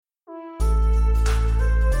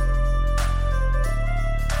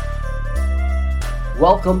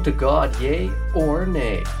Welcome to God Yay or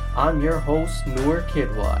Nay. I'm your host, Noor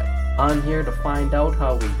Kidwai. I'm here to find out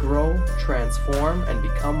how we grow, transform, and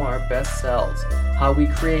become our best selves, how we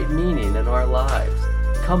create meaning in our lives.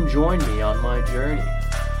 Come join me on my journey.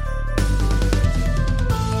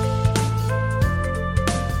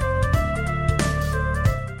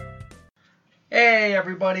 Hey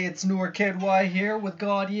everybody, it's Noor Kidwai here with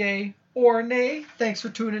God Yay or Nay. Thanks for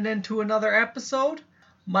tuning in to another episode.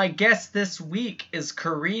 My guest this week is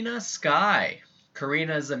Karina Sky.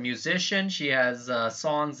 Karina is a musician. She has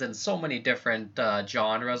songs in so many different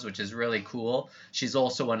genres, which is really cool. She's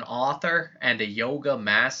also an author and a yoga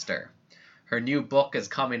master. Her new book is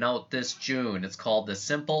coming out this June. It's called The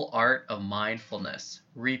Simple Art of Mindfulness,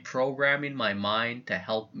 Reprogramming My Mind to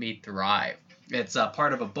Help Me Thrive. It's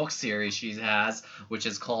part of a book series she has, which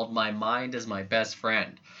is called My Mind is My Best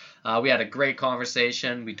Friend. We had a great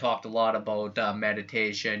conversation. We talked a lot about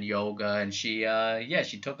meditation, yoga, and she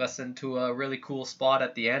took us into a really cool spot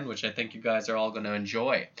at the end, which I think you guys are all going to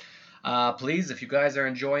enjoy. Please, if you guys are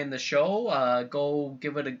enjoying the show, go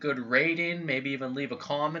give it a good rating, maybe even leave a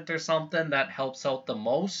comment or something. That helps out the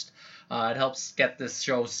most. It helps get this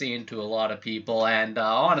show seen to a lot of people. And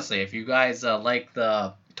honestly, if you guys like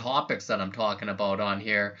the topics that I'm talking about on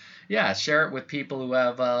here, share it with people who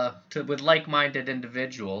have with like-minded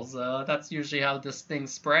individuals. That's usually how this thing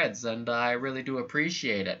spreads, and I really do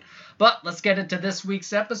appreciate it. But let's get into this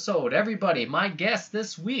week's episode. Everybody, my guest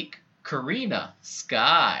this week, Karina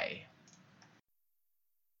Sky.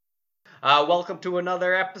 Welcome to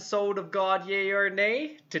another episode of God Yay or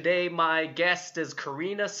Nay. Today my guest is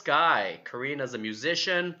Karina Sky. Karina's a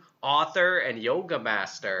musician, author, and yoga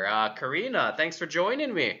master. Karina, thanks for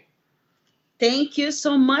joining me. Thank you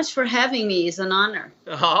so much for having me. It's an honor.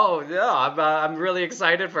 Oh, yeah, I'm really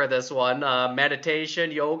excited for this one.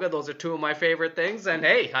 Meditation, yoga, those are two of my favorite things. And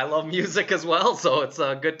hey, I love music as well, so it's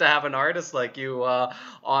good to have an artist like you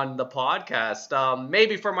on the podcast.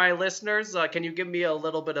 Maybe for my listeners, can you give me a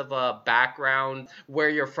little bit of a background, where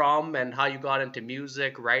you're from and how you got into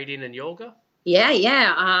music, writing, and yoga?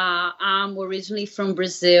 Yeah. I'm originally from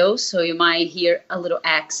Brazil, so you might hear a little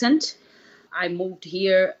accent. I moved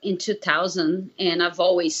here in 2000, and I've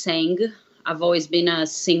always sang. I've always been a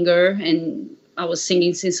singer, and I was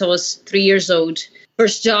singing since I was 3 years old.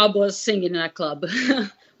 First job was singing in a club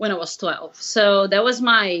when I was 12. So that was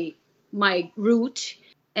my route.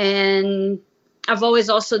 And I've always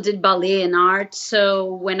also did ballet and art.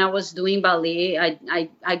 So when I was doing ballet,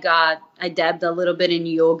 I dabbed a little bit in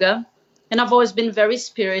yoga. And I've always been very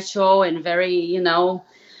spiritual and very,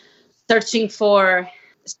 searching for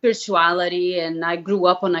spirituality. And I grew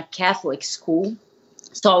up on a Catholic school.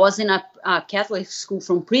 So I was in a Catholic school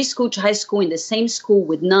from preschool to high school in the same school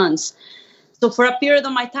with nuns. So for a period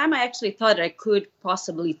of my time, I actually thought I could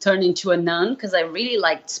possibly turn into a nun because I really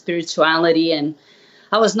liked spirituality, and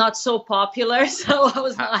I was not so popular. So I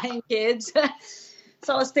was lying kids.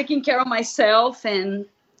 So I was taking care of myself, and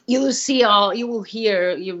you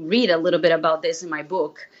read a little bit about this in my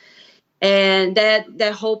book. And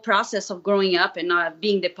that whole process of growing up and not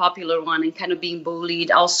being the popular one and kind of being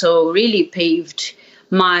bullied also really paved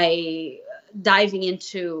my diving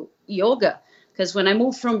into yoga. Because when I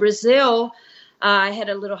moved from Brazil, I had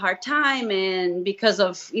a little hard time. And because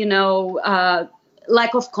of,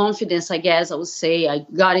 lack of confidence, I guess I would say, I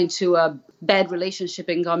got into a bad relationship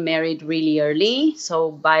and got married really early.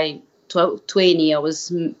 So by 20, I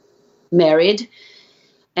was married.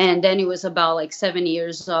 And then it was about 7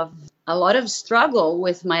 years of a lot of struggle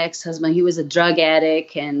with my ex-husband. He was a drug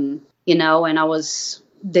addict, and and I was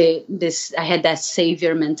I had that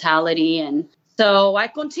savior mentality. And so I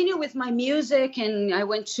continued with my music, and I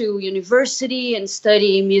went to university and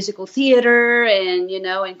studied musical theater, and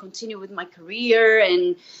and continued with my career,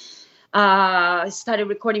 and I started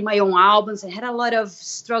recording my own albums. I had a lot of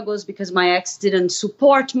struggles because my ex didn't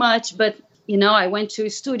support much, but I went to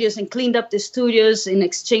studios and cleaned up the studios in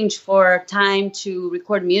exchange for time to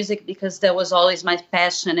record music, because that was always my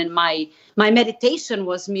passion, and my meditation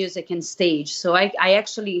was music and stage. So I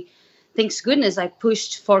actually, thanks goodness, I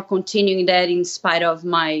pushed for continuing that in spite of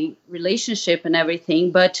my relationship and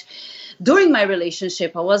everything. But during my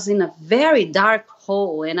relationship, I was in a very dark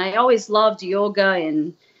hole, and I always loved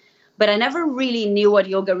yoga, but I never really knew what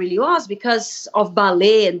yoga really was because of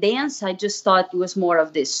ballet and dance. I just thought it was more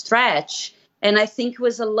of this stretch. And I think it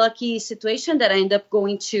was a lucky situation that I ended up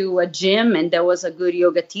going to a gym, and there was a good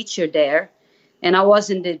yoga teacher there. And I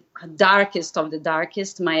was in the darkest of the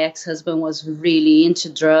darkest. My ex-husband was really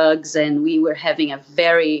into drugs, and we were having a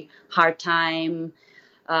very hard time.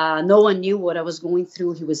 No one knew what I was going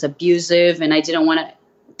through. He was abusive, and I didn't want to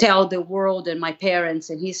tell the world and my parents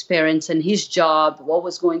and his job what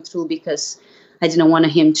was going through, because I didn't want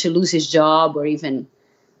him to lose his job or even,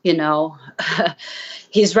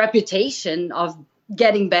 his reputation of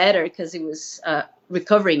getting better, because he was a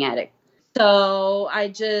recovering addict. So I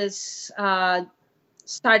just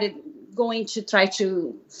started going to try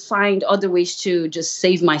to find other ways to just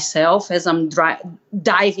save myself as I'm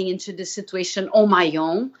diving into the situation on my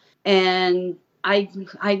own. And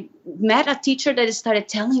I met a teacher that started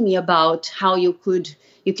telling me about how you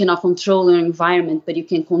cannot control your environment, but you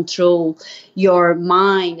can control your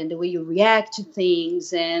mind and the way you react to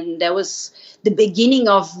things. And that was the beginning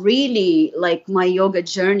of really like my yoga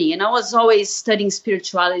journey. And I was always studying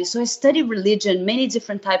spirituality. So I studied religion, many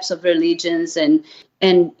different types of religions, and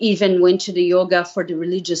even went to the yoga for the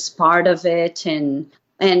religious part of it. And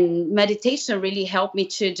meditation really helped me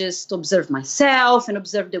to just observe myself and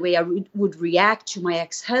observe the way I would react to my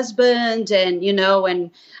ex-husband, and,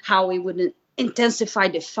 and how we would intensify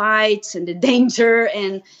the fights and the danger.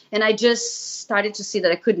 And I just started to see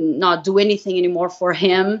that I could not do anything anymore for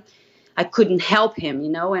him. I couldn't help him,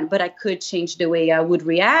 but I could change the way I would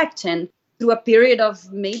react. And through a period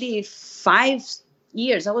of maybe 5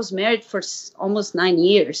 years, I was married for almost 9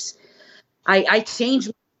 years, I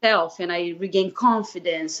changed myself and I regained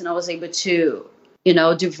confidence, and I was able to,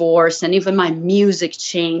 divorce, and even my music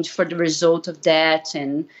changed for the result of that.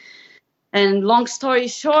 And long story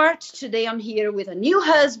short, today I'm here with a new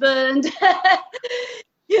husband,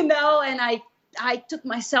 and I took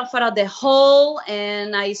myself out of the hole,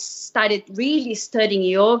 and I started really studying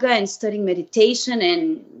yoga and studying meditation,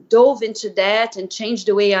 and dove into that and changed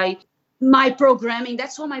the way my programming.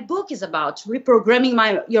 That's what my book is about,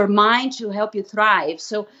 reprogramming your mind to help you thrive.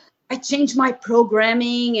 So I changed my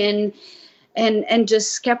programming and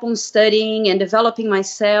just kept on studying and developing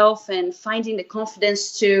myself and finding the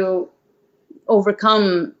confidence to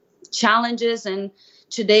overcome challenges. And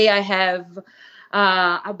today I have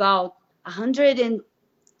about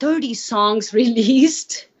 130 songs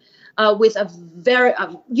released with a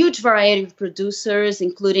huge variety of producers,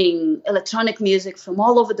 including electronic music from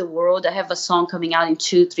all over the world. I have a song coming out in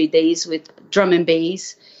 2-3 days with drum and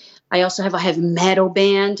bass. I also have a heavy metal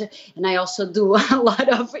band, and I also do a lot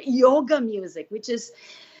of yoga music,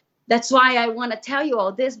 that's why I want to tell you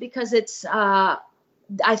all this, because it's, I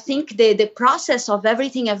think the process of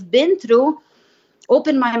everything I've been through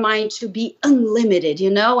opened my mind to be unlimited,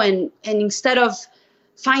 and instead of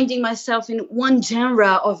finding myself in one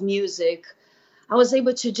genre of music, I was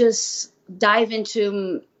able to just dive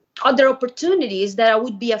into other opportunities that I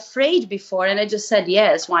would be afraid before. And I just said,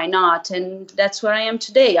 yes, why not? And that's where I am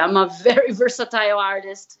today. I'm a very versatile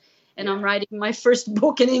artist, and I'm writing my first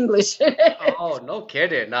book in English. Oh, no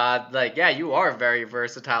kidding. You are very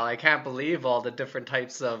versatile. I can't believe all the different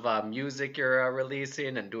types of music you're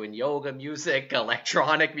releasing, and doing yoga music,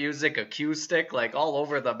 electronic music, acoustic, like all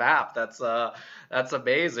over the map. That's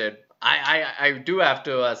amazing. I do have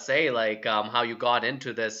to say, how you got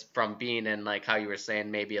into this from being in, how you were saying,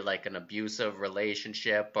 maybe like an abusive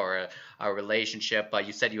relationship or a relationship.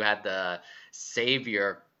 You said you had the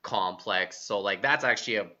savior complex. So, that's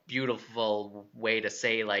actually a beautiful way to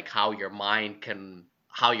say, how your mind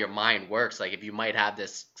works. Like, if you might have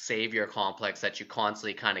this savior complex that you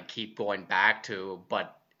constantly kind of keep going back to,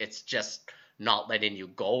 but it's just not letting you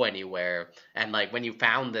go anywhere. And when you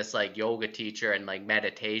found this yoga teacher and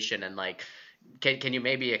meditation, and can you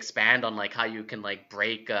maybe expand on how you can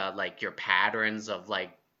break your patterns of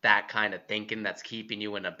that kind of thinking that's keeping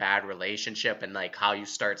you in a bad relationship, and how you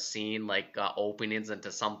start seeing openings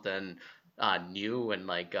into something new and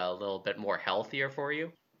a little bit more healthier for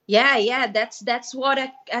you? Yeah, that's what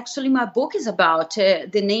actually my book is about.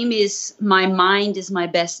 The name is My Mind is My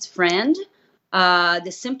Best Friend.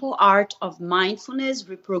 The Simple Art of Mindfulness,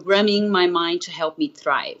 Reprogramming My Mind to Help Me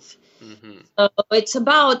Thrive. Mm-hmm. So it's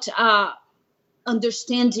about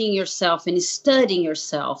understanding yourself and studying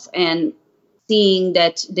yourself, and seeing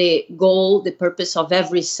that the goal, the purpose of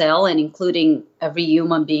every cell, and including every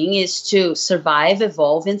human being, is to survive,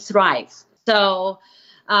 evolve, and thrive. So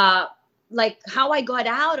how I got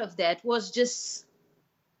out of that was just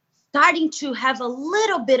starting to have a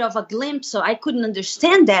little bit of a glimpse. So I couldn't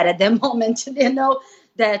understand that at that moment,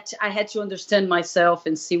 that I had to understand myself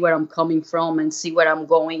and see where I'm coming from and see where I'm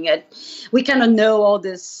going. And we kind of know all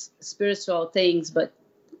these spiritual things, but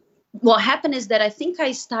what happened is that I think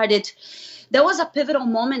there was a pivotal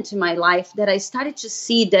moment in my life that I started to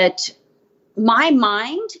see that my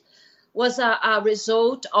mind was a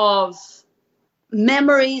result of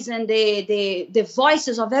memories and the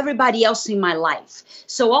voices of everybody else in my life.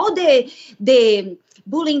 So all the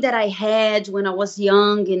bullying that I had when I was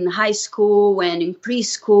young in high school and in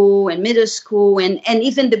preschool and middle school, and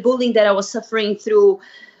even the bullying that I was suffering through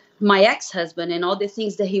my ex-husband and all the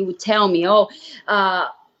things that he would tell me.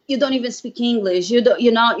 You don't even speak English.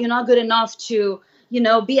 You're not good enough to,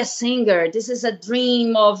 be a singer. This is a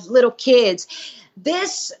dream of little kids.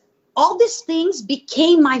 All these things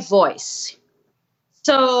became my voice.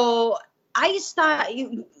 So I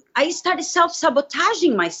started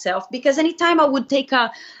self-sabotaging myself, because anytime I would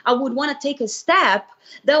want to take a step,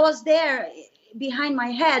 that was there behind my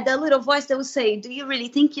head, that little voice that would say, do you really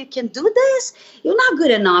think you can do this? You're not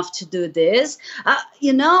good enough to do this.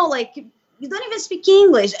 You don't even speak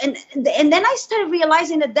English. And then I started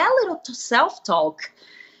realizing that little self-talk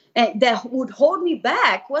that would hold me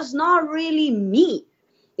back was not really me.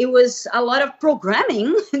 It was a lot of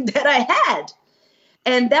programming that I had.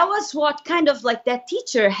 And that was what kind of like that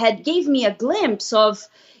teacher had gave me a glimpse of,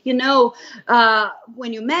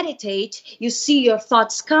 when you meditate, you see your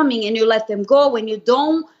thoughts coming and you let them go and you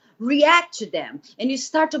don't react to them. And you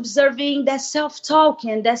start observing that self-talk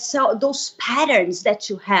and those patterns that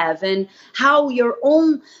you have, and how your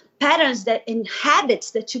own patterns and habits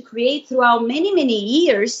that you create throughout many, many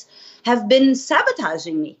years have been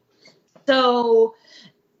sabotaging me. So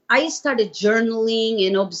I started journaling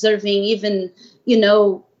and observing even,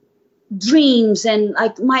 dreams and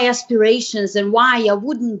like my aspirations, and why I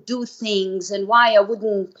wouldn't do things, and why I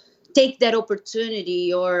wouldn't take that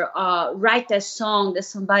opportunity or write that song that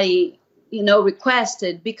somebody,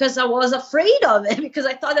 requested, because I was afraid of it, because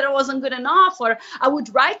I thought that I wasn't good enough, or I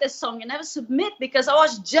would write a song and never submit because I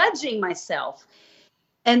was judging myself.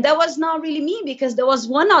 And that was not really me, because there was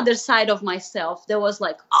one other side of myself that was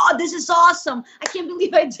like, oh, this is awesome. I can't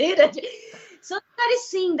believe I did it. So I started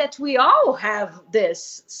seeing that we all have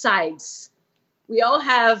these sides. We all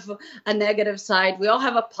have a negative side. We all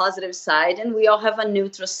have a positive side, and we all have a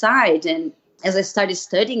neutral side. And as I started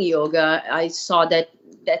studying yoga, I saw that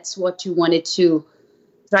that's what you wanted to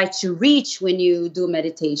try to reach when you do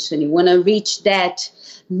meditation. You want to reach that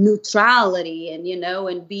neutrality and,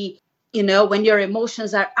 and be, when your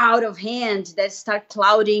emotions are out of hand, that start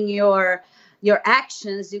clouding your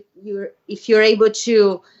actions. If you're able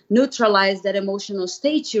to neutralize that emotional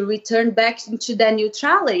state, you return back into that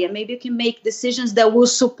neutrality, and maybe you can make decisions that will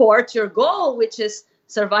support your goal, which is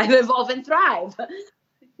survive, evolve, and thrive.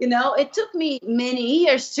 It took me many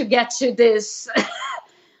years to get to this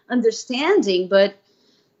understanding, but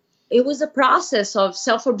it was a process of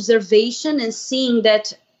self-observation and seeing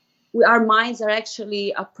that our minds are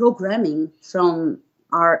actually a programming from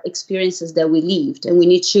our experiences that we lived, and we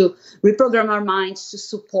need to reprogram our minds to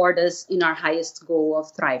support us in our highest goal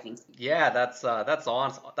of thriving. Yeah, that's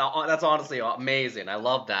honestly amazing. I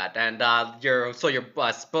love that. And your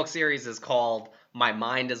book series is called My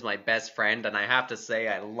Mind is My Best Friend, and I have to say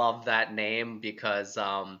I love that name because,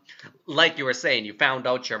 like you were saying, you found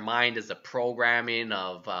out your mind is a programming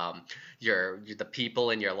of the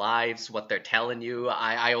people in your lives, what they're telling you.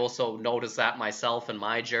 I also noticed that myself in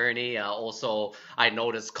my journey. Also, I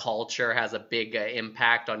noticed culture has a big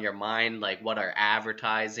impact on your mind, like what are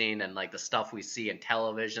advertising and like the stuff we see in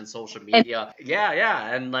television, social media.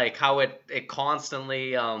 Yeah, and like how it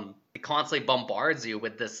constantly bombards you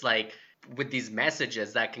with this with these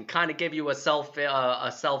messages that can kind of give you a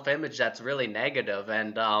self-image that's really negative.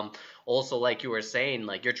 And also, like you were saying,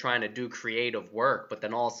 like you're trying to do creative work, but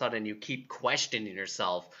then all of a sudden you keep questioning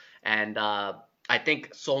yourself. And I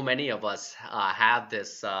think so many of us have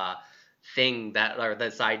this thing or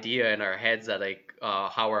this idea in our heads that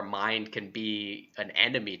how our mind can be an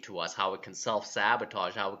enemy to us, how it can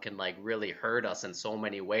self-sabotage, how it can really hurt us in so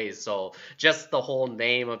many ways. So just the whole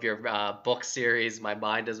name of your book series, My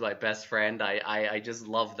Mind is My Best Friend, I just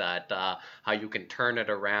love that, how you can turn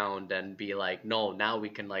it around and be like, no, now we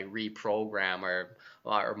can reprogram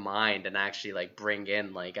our mind and actually bring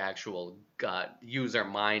in actual use our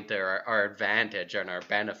mind to our advantage and our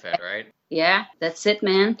benefit, right? Yeah, that's it,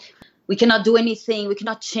 man. We cannot do anything. We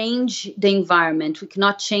cannot change the environment. We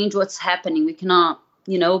cannot change what's happening. We cannot,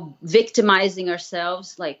 victimizing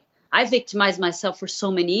ourselves. I victimized myself for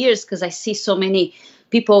so many years because I see so many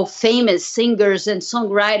people, famous singers and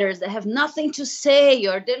songwriters that have nothing to say,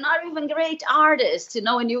 or they're not even great artists,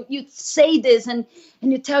 and you say this and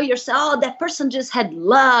you tell yourself, oh, that person just had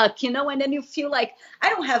luck, and then you feel like I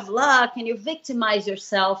don't have luck, and you victimize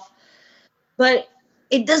yourself. But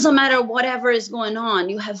it doesn't matter whatever is going on.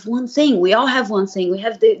 You have one thing. We all have one thing. We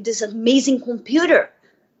have this amazing computer.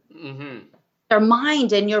 Mm-hmm. Your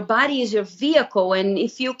mind and your body is your vehicle. And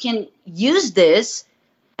if you can use this,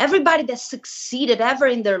 everybody that succeeded ever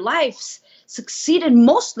in their lives succeeded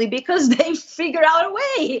mostly because they figure out a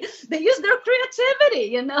way. They use their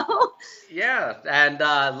creativity, you know? Yeah, and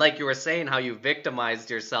like you were saying, how you victimized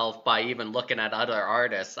yourself by even looking at other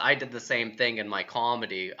artists. I did the same thing in my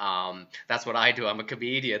comedy. That's what I do. I'm a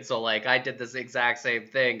comedian, so like I did this exact same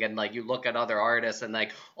thing. And like you look at other artists, and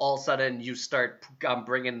like all of a sudden you start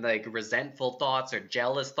bringing like resentful thoughts or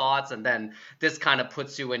jealous thoughts, and then this kind of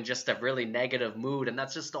puts you in just a really negative mood, and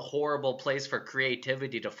that's just a horrible place for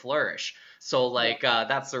creativity to flourish. So like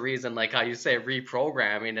that's the reason, like how you say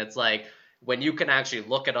reprogramming. It's like when you can actually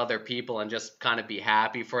look at other people and just kind of be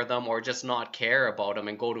happy for them or just not care about them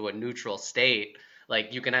and go to a neutral state,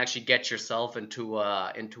 like you can actually get yourself into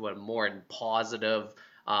a more positive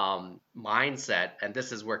mindset. And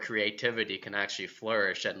this is where creativity can actually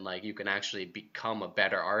flourish, and like you can actually become a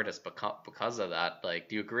better artist because of that. Like,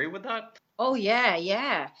 do you agree with that? Oh, yeah,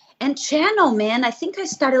 yeah. And channel, man. I think I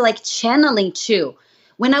started like channeling too.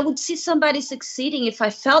 When I would see somebody succeeding, if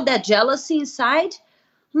I felt that jealousy inside,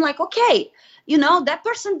 I'm like, okay, you know, that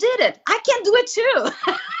person did it. I can do it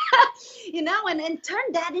too. You know, and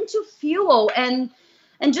turn that into fuel and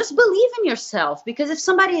just believe in yourself. Because if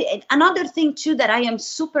somebody, another thing too that I am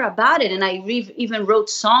super about it, and I even wrote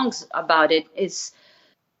songs about it, is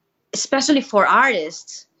especially for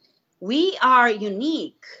artists, we are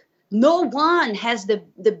unique. No one has the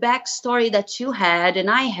backstory that you had and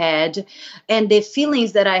I had, and the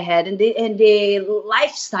feelings that I had, and the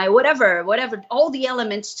lifestyle, whatever, all the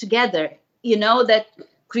elements together, you know, that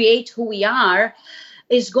create who we are,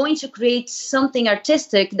 is going to create something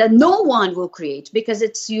artistic that no one will create because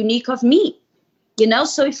it's unique of me, you know.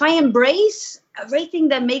 So if I embrace everything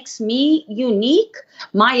that makes me unique,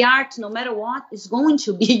 my art, no matter what, is going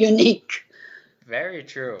to be unique. Very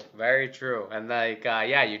true, very true. And like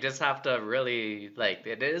yeah, you just have to really, like,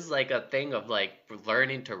 it is like a thing of like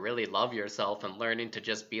learning to really love yourself and learning to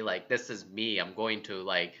just be like, this is me, I'm going to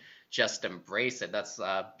like just embrace it. That's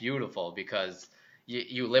beautiful, because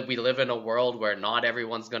we live in a world where not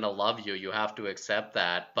everyone's going to love you. You have to accept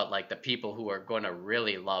that. But like the people who are going to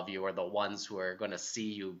really love you are the ones who are going to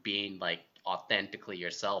see you being like authentically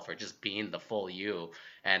yourself, or just being the full you,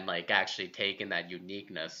 and like actually taking that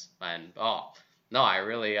uniqueness. And no, I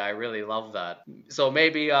really love that. So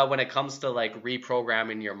maybe when it comes to like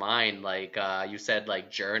reprogramming your mind, like you said,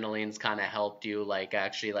 like journaling's kind of helped you like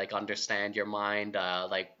actually like understand your mind.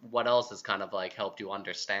 Like what else has kind of like helped you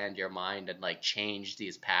understand your mind and like change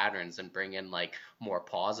these patterns and bring in like more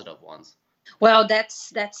positive ones? Well,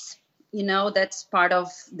 that's you know, that's part of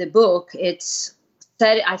the book. It's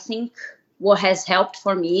that I think what has helped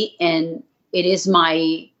for me, and it is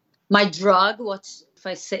my drug. What's if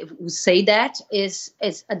I say that is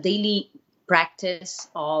a daily practice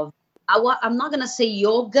of, I'm not going to say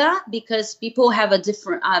yoga, because people have a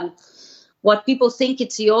different, what people think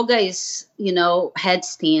it's yoga is, you know,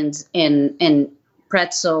 headstands and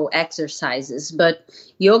pretzel exercises. But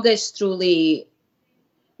yoga is truly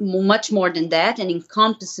much more than that and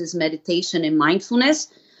encompasses meditation and mindfulness.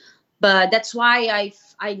 But that's why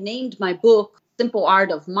I named my book Simple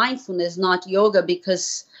Art of Mindfulness, not yoga,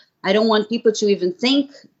 because I don't want people to even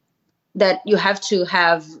think that you have to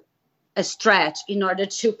have a stretch in order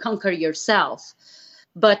to conquer yourself.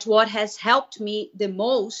 But what has helped me the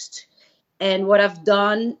most, and what I've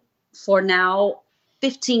done for now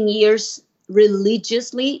 15 years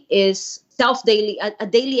religiously, is a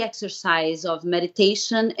daily exercise of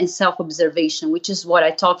meditation and self-observation, which is what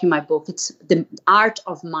I talk in my book. It's the art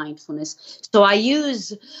of mindfulness. So I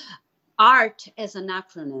use ART as an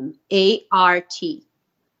acronym, ART.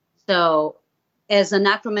 So as an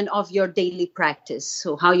acronym of your daily practice.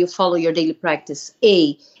 So how you follow your daily practice.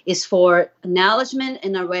 A is for acknowledgement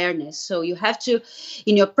and awareness. So you have to,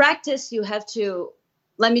 in your practice, you have to,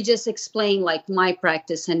 let me just explain like my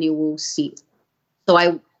practice and you will see.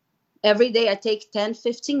 So every day I take 10,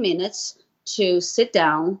 15 minutes to sit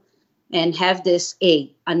down and have this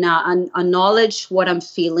acknowledge what I'm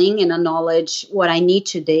feeling and acknowledge what I need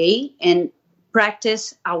today, and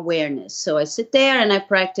practice awareness. So I sit there and I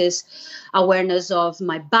practice awareness of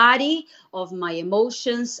my body, of my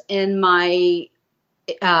emotions, and my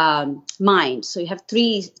mind. So you have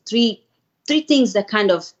three things that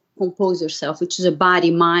kind of compose yourself, which is a body,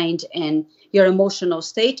 mind, and your emotional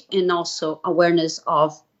state, and also awareness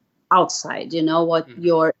of outside, you know, what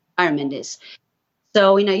your environment is.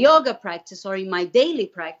 So in a yoga practice or in my daily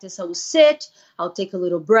practice, I will sit, I'll take a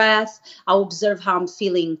little breath, I'll observe how I'm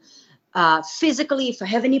feeling physically, if I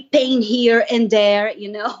have any pain here and there, you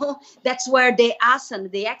know. That's where the asana,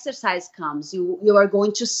 the exercise comes. You are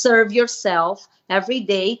going to serve yourself every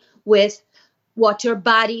day with what your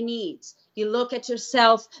body needs. You look at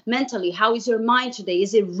yourself mentally. How is your mind today?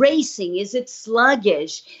 Is it racing? Is it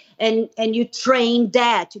sluggish? And you train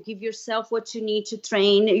that. You give yourself what you need to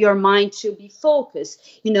train your mind to be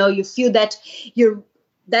focused. You feel that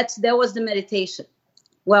that was the meditation.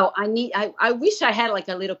 Well, I wish I had like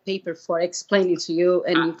a little paper for explaining to you,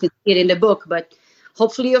 and you can see it in the book, but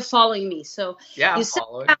hopefully you're following me. So Yeah, I'm you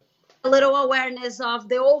following. a little awareness of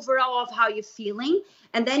the overall of how you're feeling.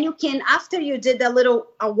 And then you can, after you did a little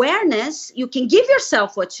awareness, you can give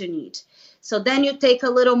yourself what you need. So then you take a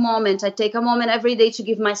little moment. I take a moment every day to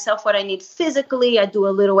give myself what I need physically. I do a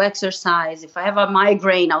little exercise. If I have a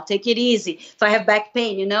migraine, I'll take it easy. If I have back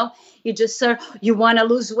pain, you just, you want to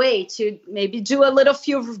lose weight, you maybe do a little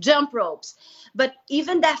few jump ropes. But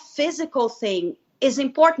even that physical thing is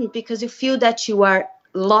important because you feel that you are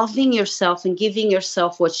loving yourself and giving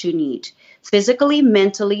yourself what you need physically,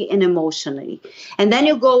 mentally, and emotionally. And then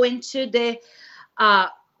you go into the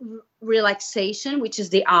relaxation, which is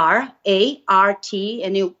the R-A-R-T,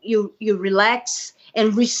 and you relax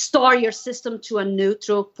and restore your system to a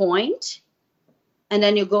neutral point. And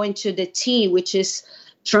then you go into the T, which is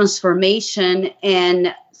transformation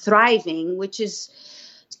and thriving, which is,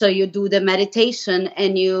 so you do the meditation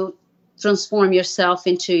and you transform yourself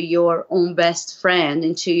into your own best friend,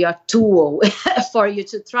 into your tool for you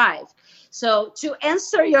to thrive. So to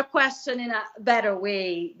answer your question in a better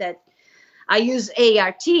way, that I use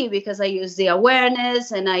ART because I use the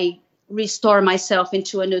awareness and I restore myself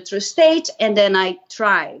into a neutral state, and then I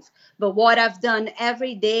thrive. But what I've done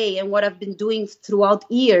every day and what I've been doing throughout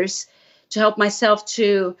years to help myself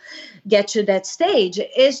to get to that stage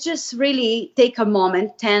is just really take a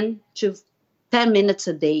moment, 10 minutes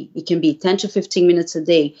a day. It can be 10 to 15 minutes a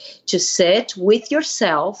day to sit with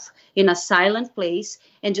yourself in a silent place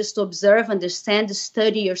and just observe, understand,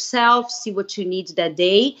 study yourself, see what you need that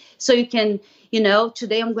day. So you can,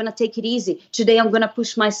 today I'm going to take it easy. Today I'm going to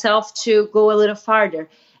push myself to go a little farther.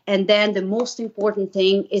 And then the most important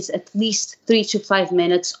thing is at least 3 to 5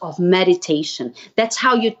 minutes of meditation. That's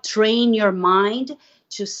how you train your mind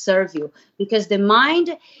to serve you, because the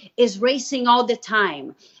mind is racing all the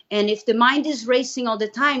time. And if the mind is racing all the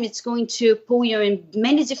time, it's going to pull you in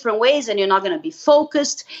many different ways, and you're not going to be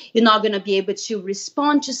focused. You're not going to be able to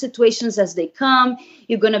respond to situations as they come.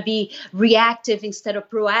 You're going to be reactive instead of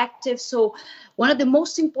proactive. So one of the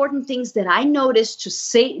most important things that I noticed to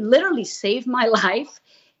literally save my life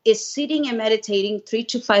is sitting and meditating 3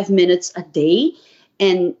 to 5 minutes a day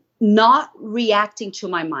and not reacting to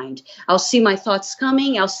my mind. I'll see my thoughts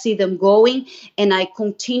coming, I'll see them going, and I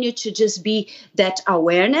continue to just be that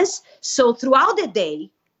awareness. So throughout the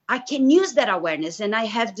day, I can use that awareness and I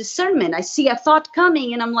have discernment. I see a thought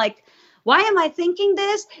coming and I'm like, why am I thinking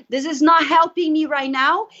this? This is not helping me right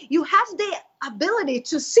now. You have the ability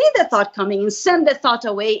to see the thought coming and send the thought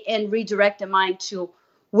away and redirect the mind to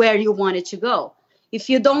where you want it to go. If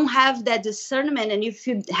you don't have that discernment and if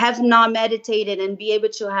you have not meditated and be able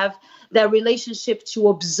to have that relationship to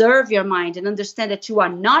observe your mind and understand that you are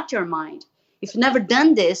not your mind, if you've never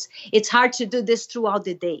done this, it's hard to do this throughout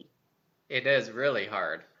the day. It is really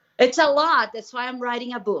hard. It's a lot. That's why I'm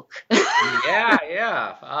writing a book. Yeah.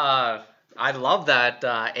 I love that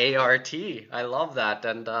ART. I love that.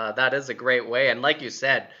 And that is a great way. And like you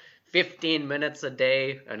said, 15 minutes a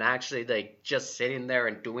day and actually like just sitting there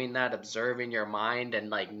and doing that, observing your mind and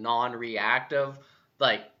like non-reactive,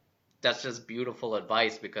 like that's just beautiful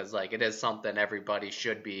advice, because like it is something everybody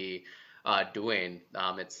should be doing.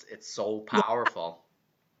 It's so powerful.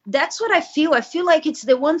 That's what I feel. I feel like it's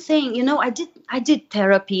the one thing, I did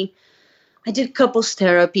therapy. I did couples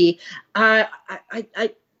therapy. I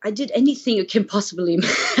did anything you can possibly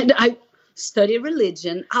imagine. I studied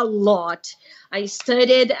religion a lot. I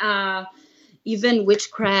studied even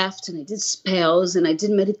witchcraft, and I did spells, and I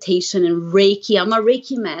did meditation and Reiki. I'm a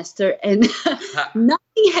Reiki master, and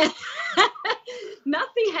nothing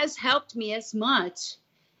has helped me as much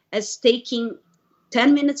as taking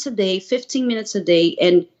 10 minutes a day, 15 minutes a day,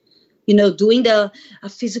 and doing a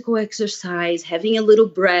physical exercise, having a little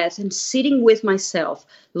breath, and sitting with myself,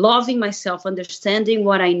 loving myself, understanding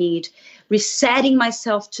what I need, resetting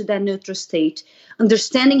myself to that neutral state,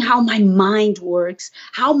 understanding how my mind works,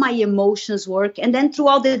 how my emotions work. And then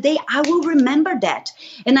throughout the day, I will remember that.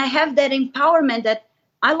 And I have that empowerment that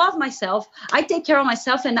I love myself, I take care of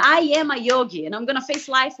myself, and I am a yogi, and I'm going to face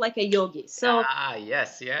life like a yogi. So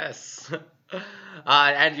yes.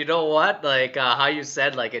 And you know what? Like how you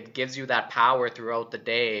said, like it gives you that power throughout the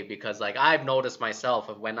day, because like I've noticed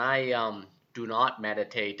myself when I do not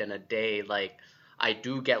meditate in a day, like I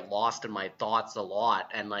do get lost in my thoughts a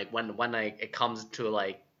lot. And like when it comes to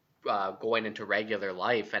like going into regular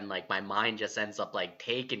life, and like my mind just ends up like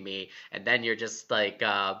taking me, and then you're just like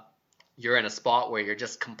you're in a spot where you're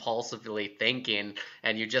just compulsively thinking,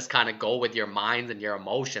 and you just kind of go with your mind and your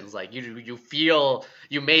emotions. Like you feel,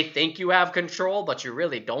 you may think you have control, but you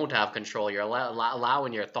really don't have control. You're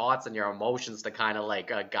allowing your thoughts and your emotions to kind of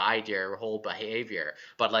like guide your whole behavior.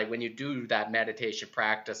 But like when you do that meditation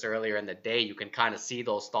practice earlier in the day, you can kind of see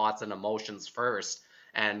those thoughts and emotions first,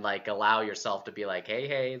 and like allow yourself to be like,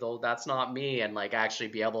 hey, though that's not me, and like actually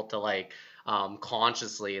be able to like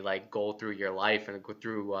consciously like go through your life and go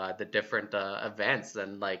through the different events.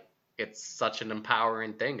 And like it's such an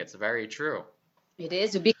empowering thing. It's very true. It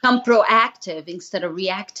is. You become proactive instead of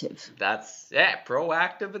reactive. That's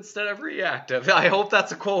proactive instead of reactive. I hope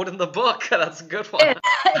that's a quote in the book. That's a good one.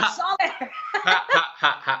 It's all there.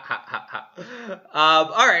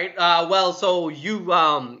 All right. Well, so you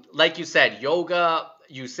like you said, yoga.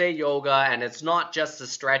 You say yoga, and it's not just the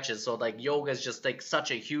stretches. So like yoga is just like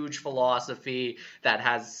such a huge philosophy that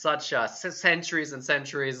has such centuries and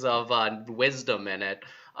centuries of wisdom in it.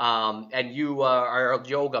 And you are a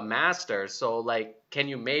yoga master. So like, can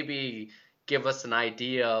you maybe give us an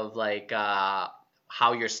idea of like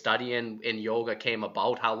how your studying in yoga came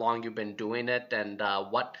about, how long you've been doing it, and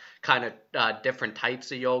what kind of different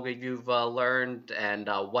types of yoga you've learned, and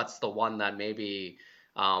what's the one that maybe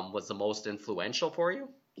was the most influential for you?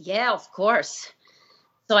 Yeah, of course.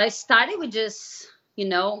 So I started with just,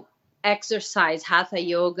 exercise, hatha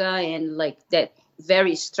yoga, and like that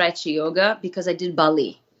very stretchy yoga, because I did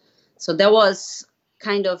ballet. So that was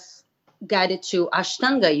kind of guided to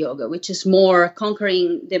Ashtanga yoga, which is more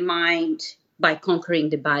conquering the mind by conquering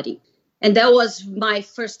the body. And that was my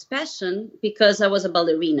first passion because I was a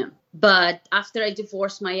ballerina. But after I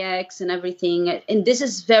divorced my ex and everything, and this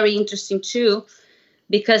is very interesting too,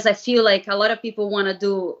 because I feel like a lot of people want to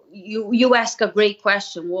do, you ask a great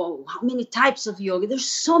question. Well, how many types of yoga? There's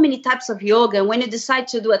so many types of yoga. And when you decide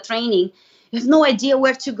to do a training, you have no idea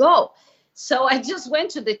where to go. So I just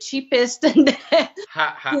went to the cheapest and the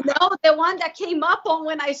one that came up on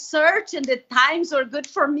when I searched, and the times were good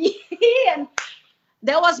for me. And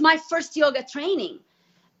that was my first yoga training,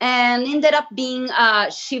 and ended up being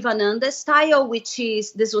Shivananda style,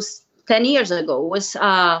 this was 10 years ago.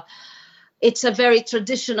 It's a very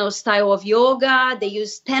traditional style of yoga. They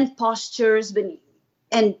use 10 postures,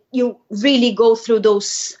 and you really go through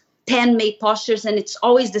those 10 made postures, and it's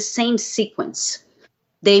always the same sequence.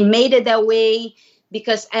 They made it that way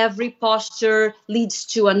because every posture leads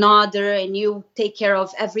to another, and you take care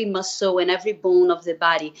of every muscle and every bone of the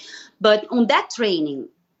body. But on that training,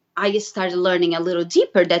 I started learning a little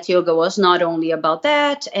deeper that yoga was not only about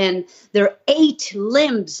that, and there are 8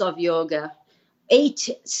 limbs of yoga, 8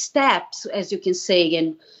 steps, as you can say.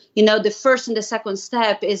 And, the first and the second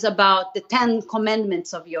step is about the 10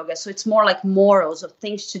 commandments of yoga. So it's more like morals of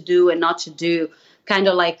things to do and not to do, kind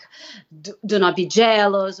of like do not be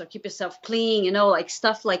jealous or keep yourself clean, like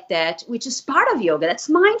stuff like that, which is part of yoga. That's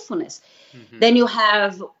mindfulness. Mm-hmm. Then you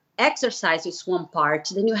have exercise, is one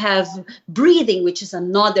part. Then you have breathing, which is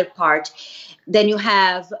another part. Then you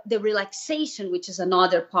have the relaxation, which is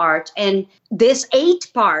another part. And these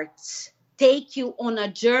 8 parts take you on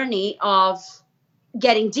a journey of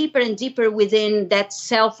getting deeper and deeper within that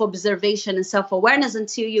self-observation and self-awareness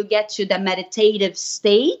until you get to the meditative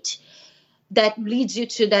state that leads you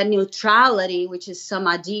to that neutrality, which is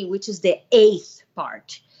samadhi, which is the 8th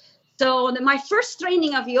part. So my first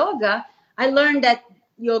training of yoga, I learned that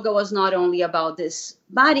yoga was not only about this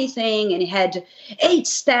body thing, and it had 8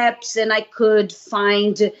 steps, and I could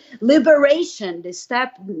find liberation. The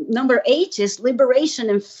step number 8 is liberation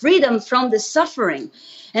and freedom from the suffering.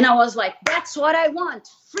 And I was like, that's what I want.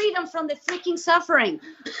 Freedom from the freaking suffering.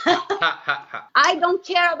 I don't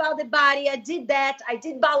care about the body. I did that. I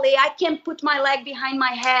did ballet. I can't put my leg behind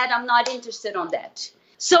my head. I'm not interested on that.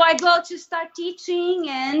 So I go to start teaching,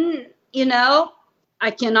 and, I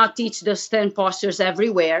cannot teach those 10 postures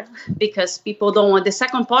everywhere because people don't want. The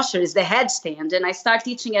second posture is the headstand. And I start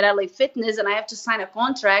teaching at LA Fitness, and I have to sign a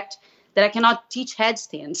contract that I cannot teach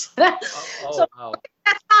headstands. So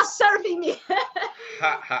that's not serving me.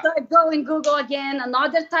 So I go and Google again,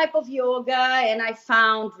 another type of yoga, and I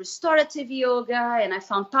found restorative yoga, and I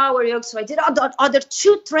found power yoga. So I did other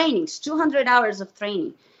 2 trainings, 200 hours of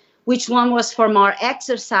training, which one was for more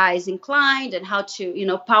exercise inclined and how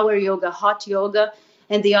to, power yoga, hot yoga.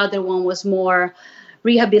 And the other one was more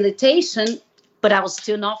rehabilitation, but I was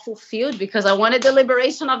still not fulfilled because I wanted the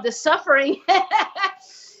liberation of the suffering.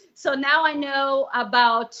 So now I know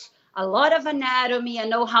about a lot of anatomy. I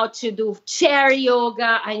know how to do chair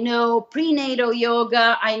yoga. I know prenatal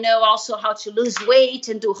yoga. I know also how to lose weight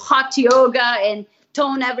and do hot yoga and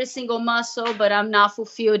tone every single muscle, but I'm not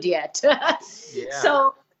fulfilled yet.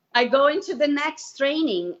 So I go into the next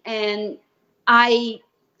training, and I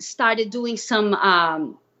started doing some.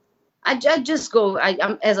 I'm,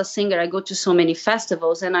 as a singer, I go to so many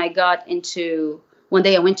festivals, and I got into. One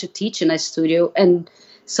day I went to teach in a studio, and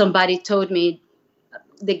somebody told me,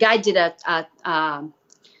 the guy did a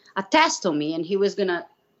test on me, and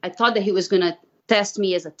I thought that he was gonna test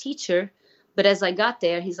me as a teacher, but as I got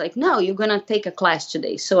there, he's like, no, you're gonna take a class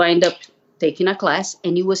today. So I ended up taking a class,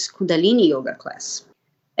 and it was Kundalini yoga class.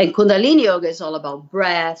 And Kundalini yoga is all about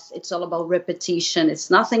breath. It's all about repetition. It's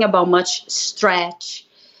nothing about much stretch,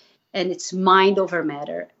 and it's mind over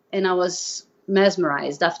matter. And I was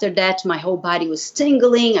mesmerized. After that, my whole body was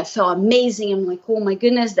tingling. I felt amazing. I'm like, oh my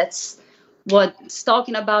goodness, that's what it's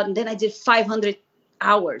talking about. And then I did 500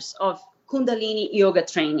 hours of Kundalini yoga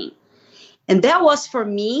training. And that was, for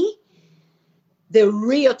me, the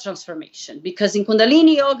real transformation, because in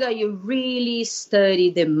Kundalini yoga, you really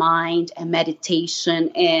study the mind and meditation,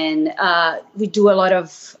 and we do a lot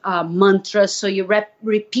of mantras. So you're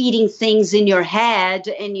repeating things in your head,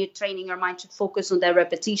 and you're training your mind to focus on that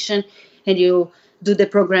repetition, and you do the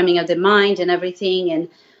programming of the mind and everything.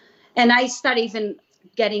 And I started even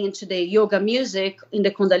getting into the yoga music in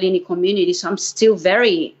the Kundalini community. So I'm still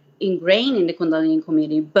very ingrained in the Kundalini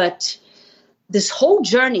community, but this whole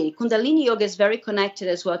journey, Kundalini yoga is very connected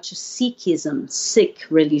as well to Sikhism, Sikh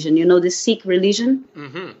religion. You know the Sikh religion?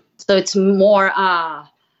 Mm-hmm. So it's more,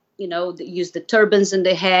 they use the turbans in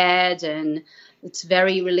the head, and it's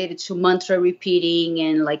very related to mantra repeating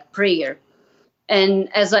and like prayer. And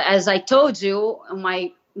as I told you,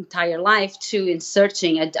 my entire life too, in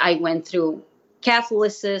searching, I went through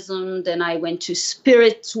Catholicism, then I went to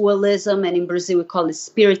spiritualism, and in Brazil we call it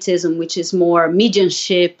spiritism, which is more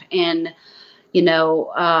mediumship and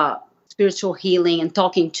spiritual healing and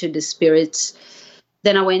talking to the spirits.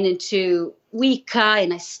 Then I went into Wicca,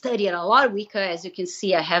 and I studied a lot of Wicca. As you can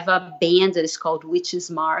see, I have a band that is called Witch's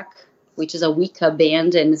Mark, which is a Wicca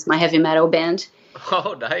band, and it's my heavy metal band.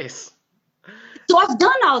 Oh, nice. So I've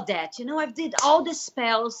done all that, I did all the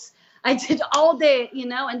spells. I did all the,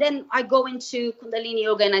 and then I go into Kundalini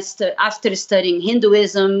yoga, and after studying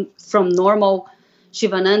Hinduism from normal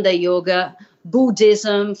Shivananda yoga,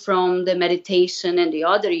 Buddhism from the meditation and the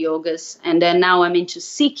other yogas, and then now I'm into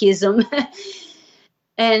Sikhism.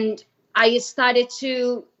 And I started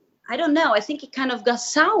to, I don't know, I think it kind of got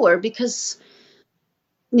sour because,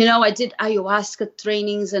 I did ayahuasca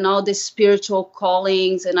trainings and all the spiritual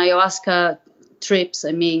callings and ayahuasca trips.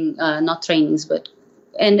 Not trainings, but,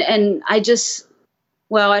 and I just,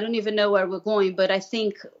 I don't even know where we're going, but I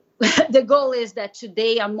think the goal is that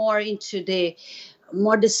today I'm more into the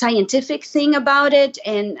scientific thing about it,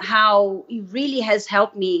 and how it really has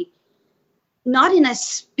helped me, not in a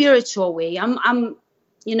spiritual way.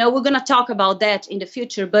 We're going to talk about that in the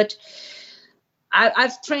future, but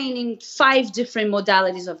I've trained in 5 different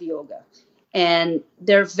modalities of yoga, and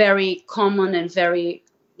they're very common and very,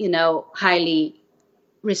 highly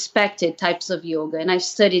respected types of yoga. And I've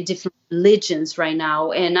studied different religions right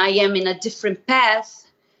now, and I am in a different path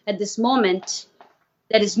at this moment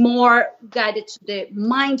that is more guided to the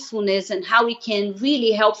mindfulness and how it can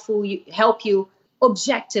really help you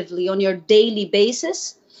objectively on your daily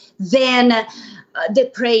basis than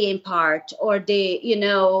the praying part or the,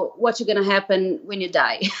 what's going to happen when you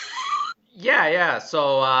die. Yeah.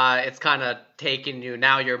 So it's kind of taking you,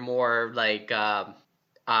 now you're more like,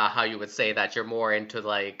 how you would say that you're more into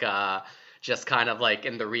like, just kind of like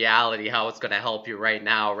in the reality, how it's going to help you right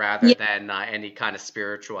now rather than any kind of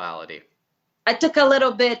spirituality. I took a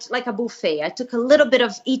little bit like a buffet. I took a little bit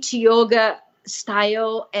of each yoga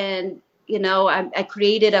style, and I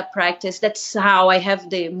created a practice. That's how I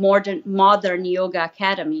have the modern yoga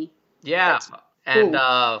academy. Yeah, and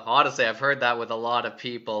honestly, I've heard that with a lot of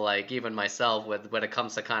people. Like even myself, when it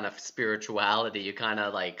comes to kind of spirituality, you kind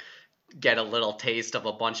of like get a little taste of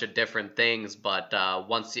a bunch of different things, but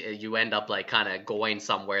once you end up like kind of going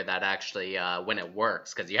somewhere that actually when it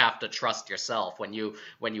works, because you have to trust yourself when you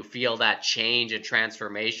feel that change and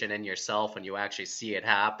transformation in yourself, when you actually see it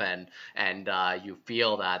happen and you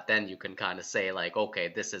feel that, then you can kind of say like,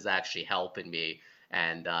 okay, this is actually helping me,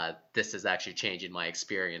 and this is actually changing my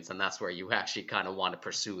experience, and that's where you actually kind of want to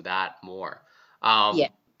pursue that more.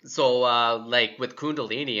 So like with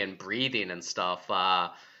Kundalini and breathing and stuff,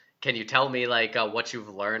 Can you tell me like what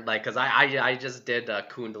you've learned? Like, cause I just did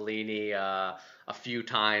Kundalini a few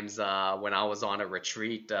times when I was on a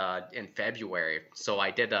retreat in February. So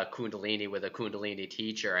I did a Kundalini with a Kundalini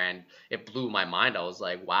teacher, and it blew my mind. I was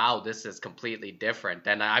like, wow, this is completely different.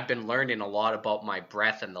 And I've been learning a lot about my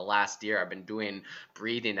breath in the last year. I've been doing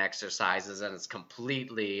breathing exercises, and it's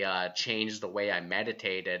completely changed the way I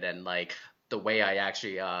meditated and like the way I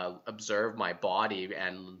actually observe my body.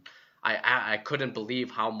 And I couldn't believe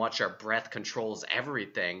how much our breath controls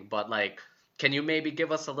everything. But like, can you maybe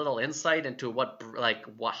give us a little insight into what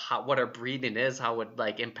our breathing is, how it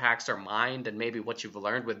like impacts our mind, and maybe what you've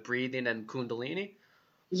learned with breathing and Kundalini?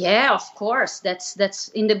 Yeah, of course. That's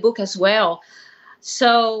in the book as well.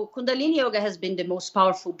 So Kundalini Yoga has been the most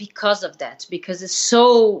powerful because of that, because it's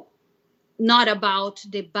so not about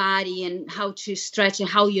the body and how to stretch and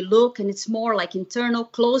how you look, and it's more like internal.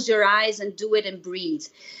 Close your eyes and do it and breathe.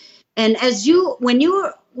 And when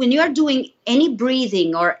you are doing any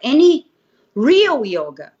breathing or any real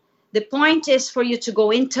yoga, the point is for you to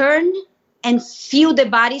go intern and feel the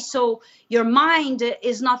body. So your mind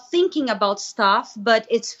is not thinking about stuff, but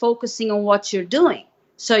it's focusing on what you're doing.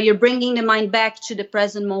 So you're bringing the mind back to the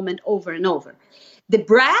present moment over and over. The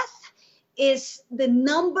breath is the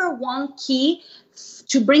number one key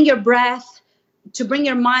to bring your mind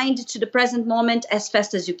to the present moment as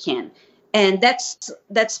fast as you can. And that's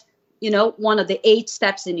one of the 8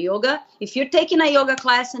 steps in yoga. If you're taking a yoga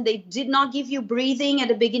class and they did not give you breathing at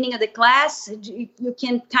the beginning of the class, you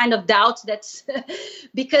can kind of doubt that's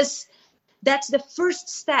because that's the first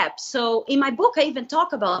step. So in my book, I even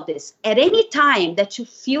talk about this. At any time that you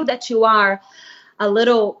feel that you are a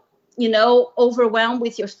little, overwhelmed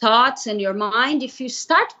with your thoughts and your mind, if you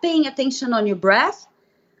start paying attention on your breath,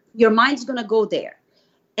 your mind's going to go there.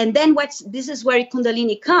 And then this is where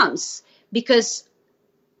Kundalini comes, because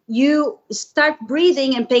you start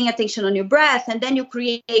breathing and paying attention on your breath, and then you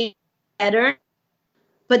create a pattern.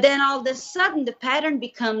 But then all of a sudden, the pattern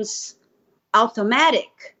becomes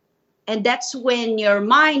automatic. And that's when your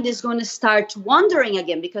mind is going to start wandering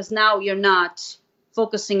again, because now you're not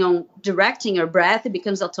focusing on directing your breath. It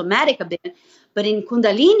becomes automatic a bit. But in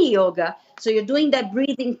Kundalini Yoga, so you're doing that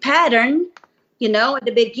breathing pattern. At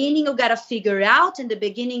the beginning, you got to figure it out. In the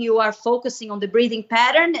beginning, you are focusing on the breathing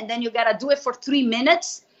pattern, and then you got to do it for 3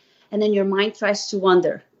 minutes. And then your mind tries to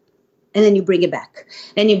wander. And then you bring it back.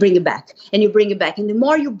 And you bring it back. And you bring it back. And the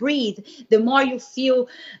more you breathe, the more you feel,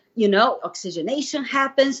 oxygenation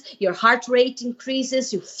happens. Your heart rate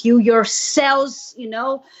increases. You feel your cells,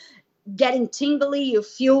 getting tingly. You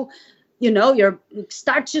feel, you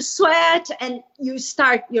start to sweat. And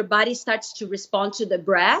your body starts to respond to the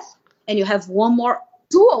breath. And you have one more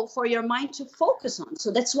tool for your mind to focus on.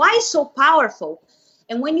 So that's why it's so powerful.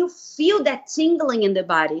 And when you feel that tingling in the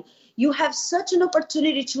body, you have such an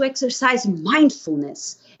opportunity to exercise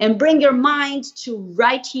mindfulness and bring your mind to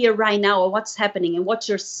right here, right now, or what's happening and what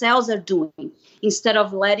your cells are doing, instead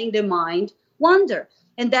of letting the mind wander.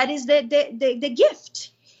 And that is the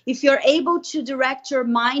gift. If you're able to direct your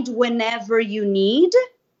mind whenever you need,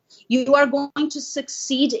 you are going to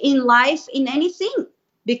succeed in life in anything.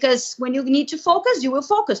 Because when you need to focus, you will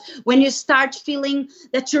focus. When you start feeling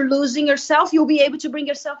that you're losing yourself, you'll be able to bring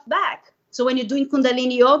yourself back. So when you're doing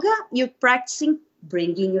Kundalini Yoga, you're practicing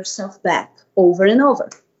bringing yourself back over and over.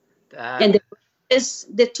 And that is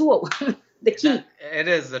the tool, the key. It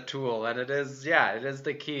is the tool, and it is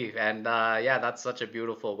the key. And that's such a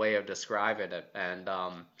beautiful way of describing it. And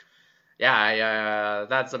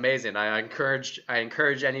that's amazing. I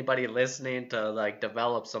encourage anybody listening to like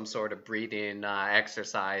develop some sort of breathing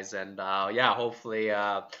exercise. And hopefully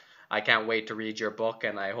I can't wait to read your book,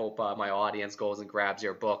 and I hope my audience goes and grabs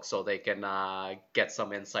your book so they can get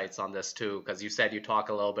some insights on this too. Because you said you talk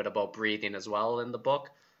a little bit about breathing as well in the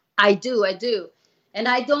book. I do. And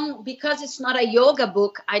I don't, because it's not a yoga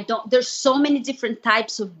book, there's so many different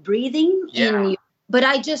types of breathing but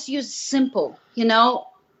I just use simple,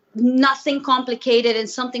 nothing complicated, and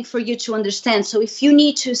something for you to understand. So if you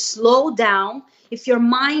need to slow down, if your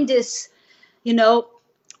mind is,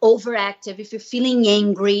 overactive, if you're feeling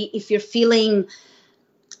angry, if you're feeling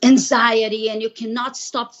anxiety and you cannot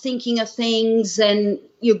stop thinking of things and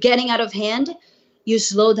you're getting out of hand, you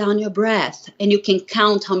slow down your breath and you can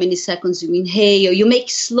count how many seconds you inhale. You make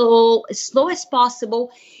as slow as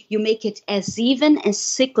possible. You make it as even and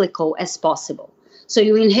cyclical as possible. So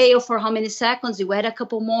you inhale for how many seconds, you add a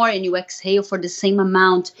couple more, and you exhale for the same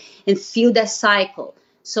amount and feel that cycle.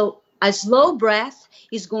 So a slow breath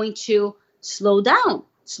is going to slow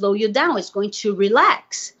you down. It's going to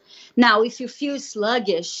relax. Now, if you feel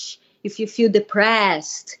sluggish, if you feel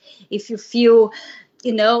depressed, if you feel,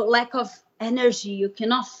 lack of energy. You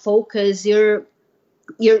cannot focus. You're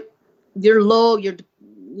low. You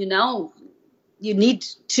need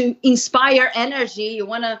to inspire energy. You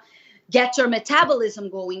want to get your metabolism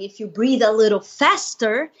going. If you breathe a little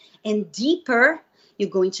faster and deeper, you're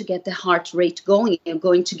going to get the heart rate going. You're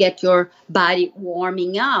going to get your body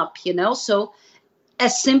warming up, So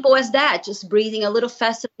as simple as that, just breathing a little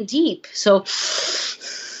faster and deep. So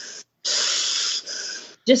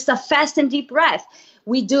just a fast and deep breath.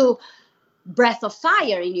 We do breath of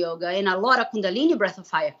fire in yoga and a lot of Kundalini breath of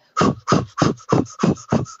fire,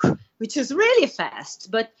 which is really fast.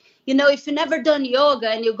 But, if you've never done yoga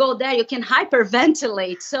and you go there, you can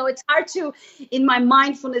hyperventilate. So it's hard to, in my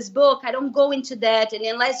mindfulness book, I don't go into that. And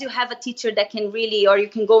unless you have a teacher that can really, or you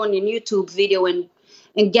can go on a YouTube video and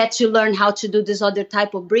get to learn how to do this other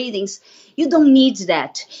type of breathings, you don't need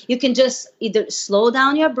that. You can just either slow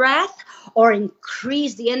down your breath or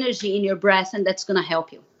increase the energy in your breath, and that's going to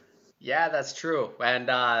help you. Yeah, that's true. And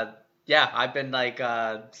I've been like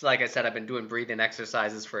I said, I've been doing breathing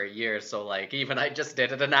exercises for a year. So like even I just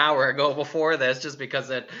did it an hour ago before this, just because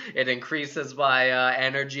it increases my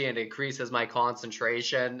energy and increases my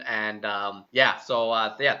concentration. And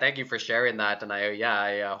thank you for sharing that. And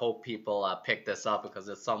I hope people pick this up, because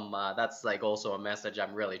it's that's like also a message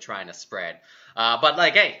I'm really trying to spread. But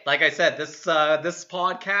like I said, this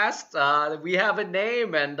podcast, we have a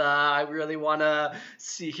name, and I really want to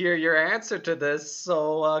hear your answer to this.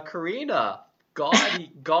 So, Karina,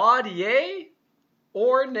 God, yay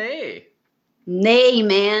or nay? Nay,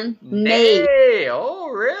 man. Nay. Oh,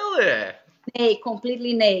 really? Nay,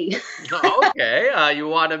 completely nay. Okay. You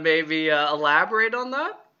want to maybe elaborate on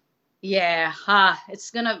that? Yeah, I'm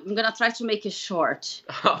gonna try to make it short.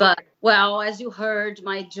 But well, as you heard,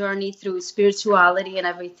 my journey through spirituality and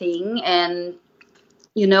everything, and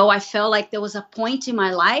I felt like there was a point in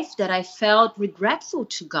my life that I felt regretful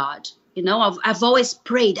to God. I've always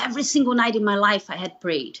prayed. Every single night in my life I had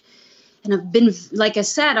prayed, and I've been, like I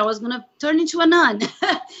said, I was gonna turn into a nun.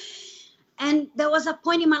 And there was a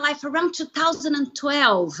point in my life around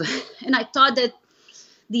 2012, and I thought that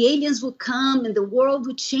the aliens would come and the world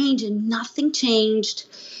would change, and nothing changed.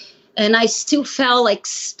 And I still felt like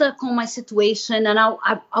stuck on my situation. And I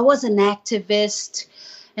was an activist,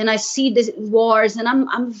 and I see the wars, and I'm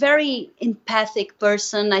a very empathic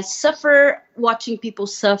person. I suffer watching people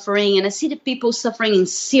suffering, and I see the people suffering in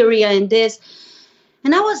Syria and this.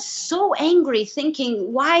 And I was so angry,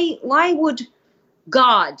 thinking, why would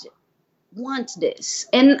God want this?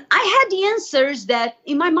 And I had the answers that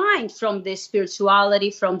in my mind, from the spirituality,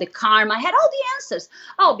 from the karma. I had all the answers.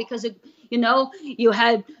 Oh, because you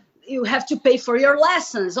have to pay for your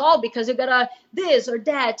lessons. Oh, because you gotta this or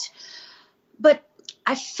that. But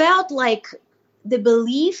I felt like the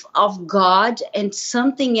belief of God and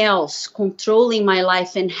something else controlling my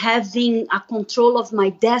life and having a control of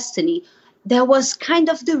my destiny, that was kind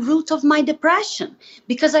of the root of my depression,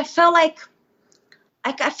 because I felt like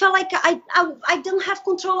I don't have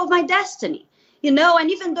control of my destiny, and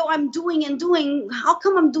even though I'm doing, how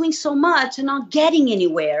come I'm doing so much and not getting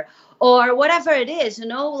anywhere, or whatever it is,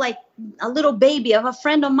 like a little baby of a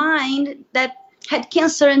friend of mine that had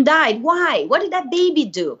cancer and died. Why? What did that baby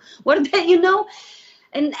do? What did that,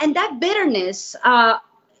 and that bitterness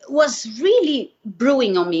was really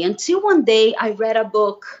brewing on me, until one day I read a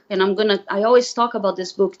book, and I always talk about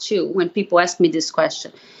this book too when people ask me this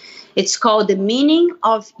question. It's called The Meaning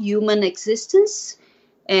of Human Existence,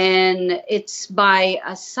 and it's by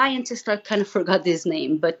a scientist. I kind of forgot his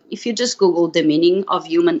name, but if you just Google The Meaning of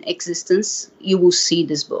Human Existence, you will see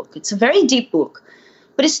this book. It's a very deep book,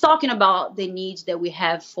 but it's talking about the needs that we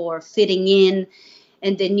have for fitting in,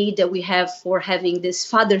 and the need that we have for having this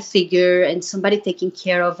father figure and somebody taking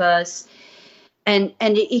care of us. And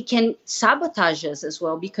it can sabotage us as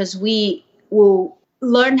well, because we will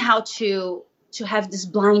learn how to have this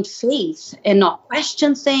blind faith and not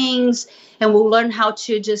question things. And we'll learn how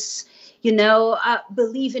to just,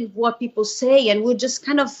 believe in what people say. And we'll just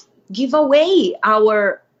kind of give away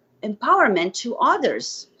our empowerment to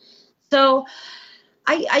others. So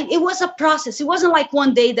it was a process. It wasn't like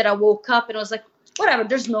one day that I woke up and I was like, whatever,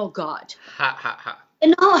 there's no God.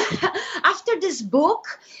 After this book,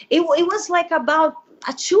 it was like about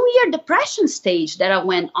a 2-year depression stage that I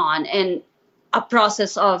went on, and a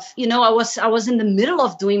process of, I was in the middle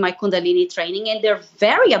of doing my Kundalini training, and they're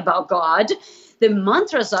very about God. The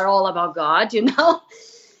mantras are all about God, and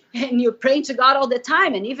you're praying to God all the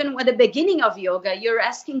time. And even at the beginning of yoga, you're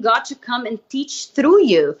asking God to come and teach through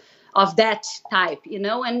you of that type,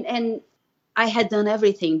 and I had done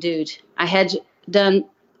everything, dude. I had done,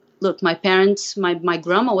 look, my parents, my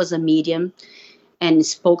grandma was a medium, and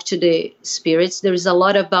spoke to the spirits. There is a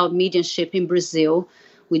lot about mediumship in Brazil.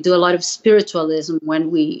 We do a lot of spiritualism when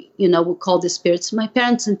we call the spirits. My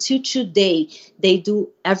parents, until today, they do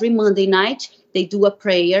every Monday night, they do a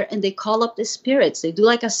prayer and they call up the spirits. They do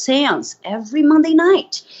like a seance every Monday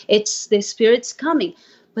night. It's the spirits coming.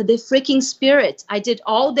 But the freaking spirits, I did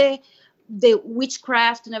all the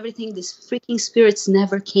witchcraft and everything, these freaking spirits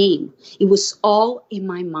never came. It was all in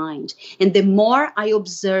my mind. And the more I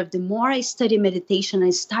observed, the more I studied meditation,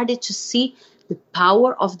 I started to see the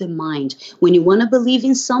power of the mind. When you want to believe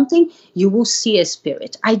in something, you will see a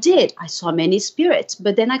spirit. I did. I saw many spirits.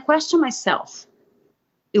 But then I questioned myself.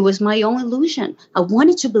 It was my own illusion. I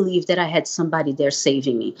wanted to believe that I had somebody there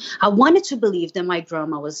saving me. I wanted to believe that my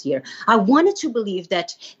grandma was here. I wanted to believe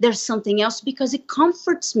that there's something else because it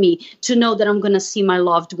comforts me to know that I'm going to see my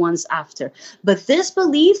loved ones after. But this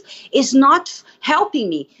belief is not helping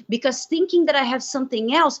me because thinking that I have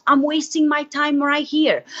something else, I'm wasting my time right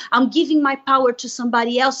here. I'm giving my power to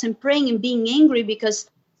somebody else and praying and being angry because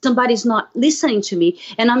somebody's not listening to me.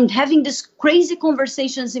 And I'm having these crazy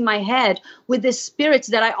conversations in my head with the spirits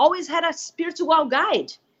that I always had a spiritual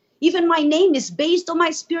guide. Even my name is based on my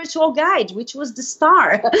spiritual guide, which was the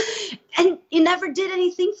star. And it never did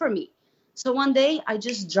anything for me. So one day I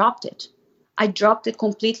just dropped it. I dropped it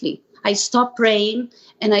completely. I stopped praying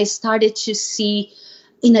and I started to see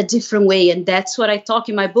in a different way. And that's what I talk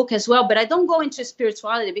in my book as well. But I don't go into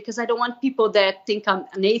spirituality because I don't want people that think I'm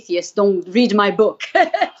an atheist don't read my book.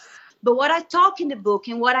 But what I talk in the book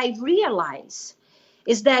and what I realize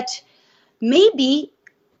is that maybe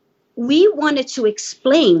we wanted to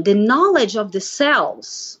explain the knowledge of the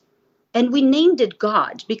cells and we named it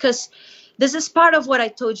God because this is part of what I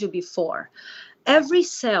told you before. Every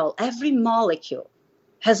cell, every molecule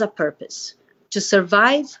has a purpose: to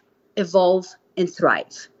survive, evolve, and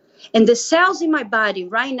thrive. And the cells in my body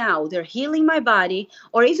right now, they're healing my body,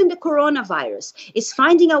 or even the coronavirus is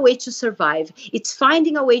finding a way to survive. It's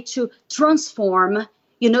finding a way to transform,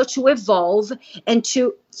 to evolve and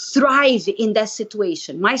to thrive in that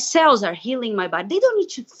situation. My cells are healing my body. They don't need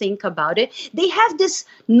to think about it. They have this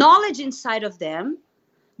knowledge inside of them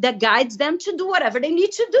that guides them to do whatever they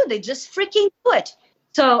need to do. They just freaking do it.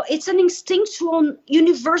 So it's an instinctual,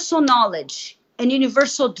 universal knowledge and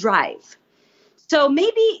universal drive. So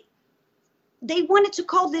maybe they wanted to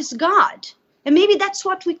call this God, and maybe that's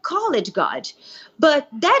what we call it, God. But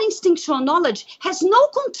that instinctual knowledge has no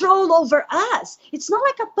control over us. It's not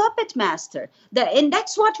like a puppet master. And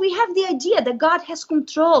that's what we have the idea, that God has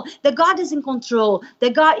control, that God is in control,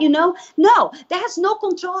 that God, no, that has no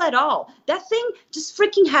control at all. That thing just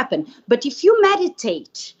freaking happened. But if you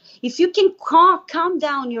meditate, if you can calm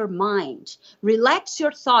down your mind, relax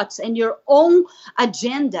your thoughts and your own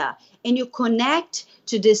agenda, and you connect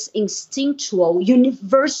to this instinctual,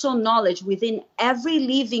 universal knowledge within every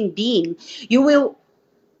living being, you will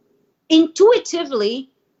intuitively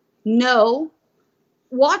know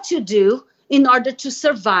what to do in order to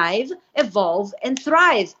survive, evolve, and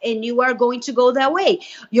thrive. And you are going to go that way.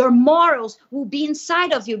 Your morals will be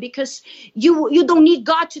inside of you because you don't need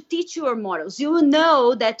God to teach you your morals. You will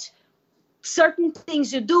know that certain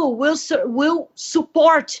things you do will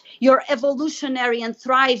support your evolutionary and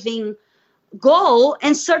thriving goal,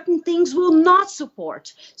 and certain things will not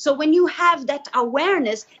support. So when you have that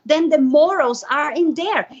awareness, then the morals are in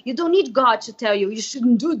there. You don't need God to tell you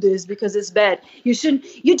shouldn't do this because it's bad. You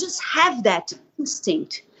just have that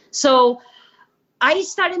instinct. So I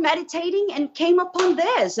started meditating and came upon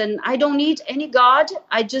this, and I don't need any God.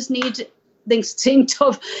 I just need the instinct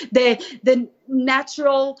of the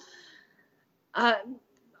natural,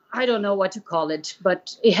 I don't know what to call it,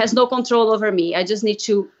 but it has no control over me.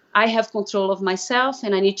 I have control of myself,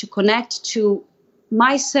 and I need to connect to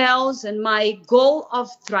my cells and my goal of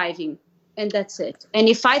thriving. And that's it. And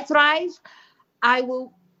if I thrive, I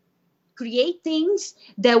will create things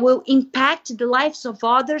that will impact the lives of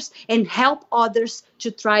others and help others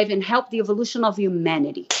to thrive and help the evolution of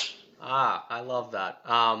humanity. I love that.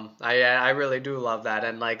 I really do love that.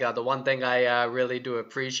 And the one thing I really do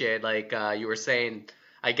appreciate, you were saying,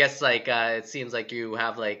 I guess it seems like you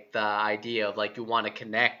have the idea of you want to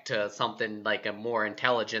connect to something a more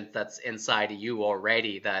intelligence that's inside of you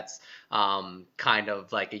already, that's kind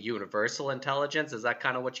of a universal intelligence. Is that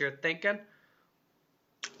kind of what you're thinking?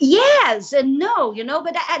 Yes and no,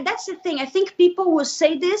 but that's the thing. I think people will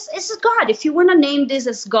say this is God. If you want to name this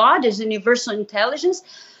as God, as universal intelligence,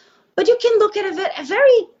 but you can look at it a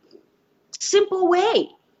very simple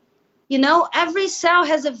way. Every cell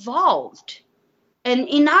has evolved. And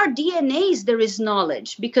in our DNAs, there is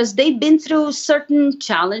knowledge because they've been through certain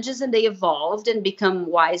challenges and they evolved and become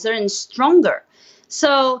wiser and stronger.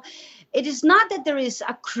 So it is not that there is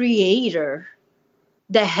a creator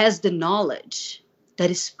that has the knowledge that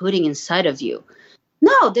is putting inside of you.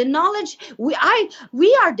 No, the knowledge, we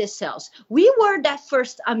are the cells. We were that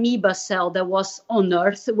first amoeba cell that was on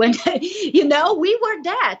Earth when, we were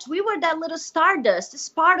that. We were that little stardust. It's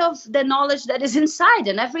part of the knowledge that is inside,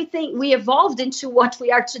 and everything, we evolved into what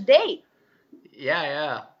we are today.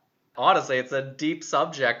 Yeah. Honestly, it's a deep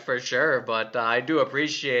subject for sure, but I do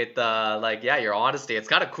appreciate your honesty. It's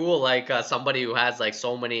kind of cool, somebody who has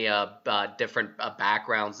so many different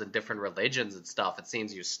backgrounds and different religions and stuff. It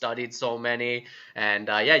seems you studied so many, and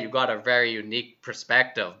you got a very unique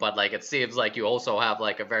perspective. But it seems like you also have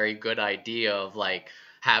a very good idea of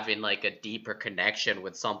having a deeper connection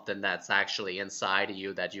with something that's actually inside of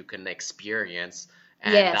you that you can experience.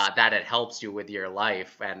 And Yes. That it helps you with your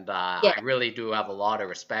life. And I really do have a lot of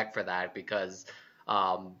respect for that, because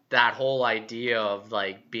that whole idea of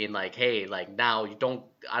being hey, now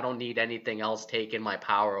I don't need anything else taking my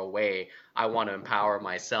power away. I want to empower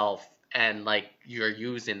myself. And you're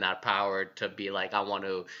using that power to be I want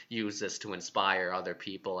to use this to inspire other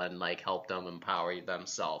people and help them empower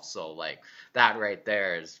themselves. So that right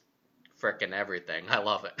there is freaking everything. I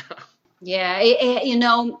love it. Yeah,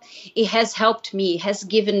 it has helped me. It has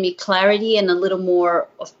given me clarity and a little more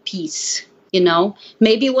of peace.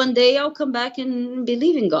 Maybe one day I'll come back and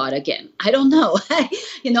believe in God again. I don't know.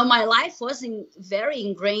 My life wasn't very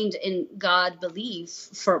ingrained in God belief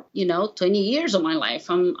for 20 years of my life.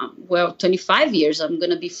 I'm 25 years. I'm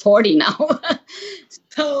gonna be 40 now.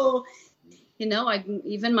 So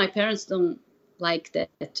even my parents don't like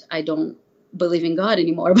that I don't believe in God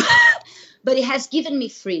anymore. But it has given me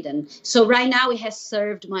freedom. So right now it has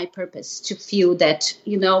served my purpose to feel that,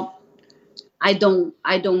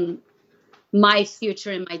 my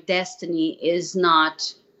future and my destiny is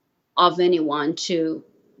not of anyone to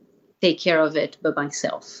take care of it but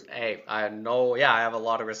myself. Hey, I know. Yeah, I have a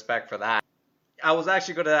lot of respect for that. I was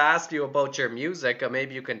actually going to ask you about your music.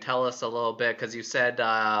 Maybe you can tell us a little bit, because you said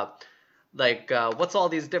what's all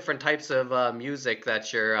these different types of music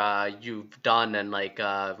that you've done and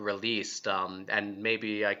released, and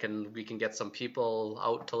maybe we can get some people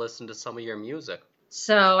out to listen to some of your music.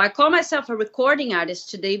 So I call myself a recording artist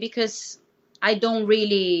today because I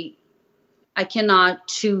cannot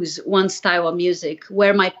choose one style of music.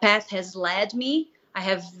 Where my path has led me, I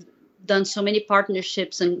have done so many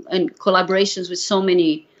partnerships and collaborations with so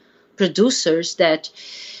many producers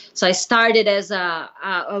so I started as a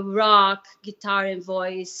rock, guitar and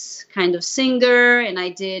voice kind of singer. And I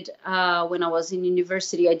did, when I was in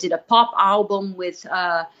university, I did a pop album with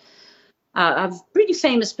a pretty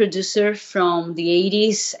famous producer from the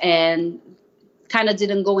 80s, and kind of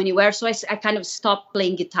didn't go anywhere. So I kind of stopped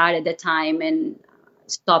playing guitar at that time and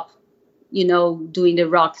stopped, doing the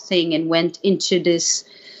rock thing, and went into this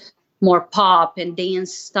more pop and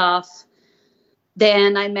dance stuff.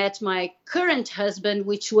 Then I met my current husband,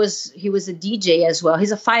 he was a DJ as well.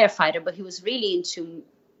 He's a firefighter, but he was really into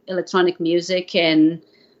electronic music. And,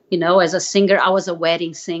 as a singer, I was a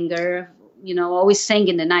wedding singer, always sang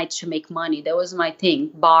in the night to make money. That was my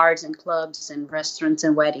thing, bars and clubs and restaurants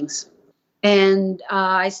and weddings. And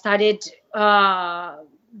I started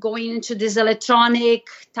going into this electronic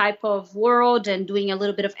type of world and doing a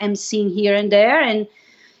little bit of emceeing here and there. And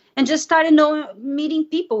just started meeting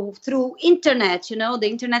people through internet. The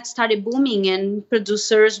internet started booming, and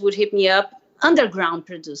producers would hit me up, underground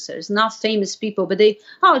producers, not famous people, but do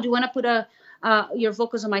you want to put your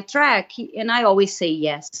vocals on my track? And I always say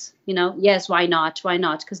yes. Yes, why not? Why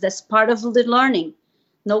not? Because that's part of the learning,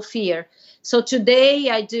 no fear. So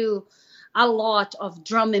today I do a lot of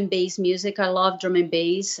drum and bass music. I love drum and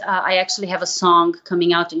bass. I actually have a song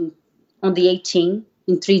coming out on the 18th.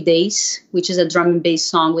 In 3 days, which is a drum and bass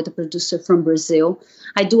song with a producer from Brazil.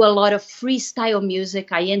 I do a lot of freestyle music.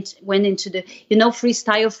 I went into the,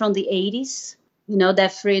 freestyle from the 80s.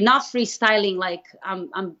 That not freestyling like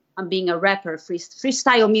I'm being a rapper.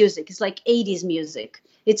 Freestyle music. It's like 80s music.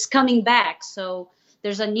 It's coming back. So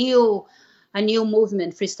there's a new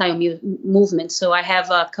movement, freestyle movement. So I have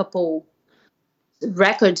a couple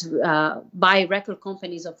records by record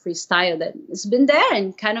companies of freestyle that has been there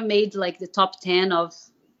and kind of made the top 10 of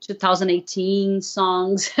 2018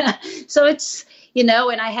 songs. So it's, and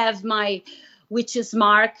I have my Witch's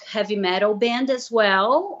Mark heavy metal band as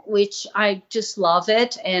well, which I just love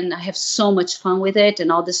it. And I have so much fun with it.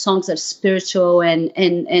 And all the songs are spiritual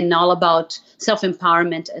and all about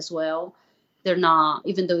self-empowerment as well. They're not,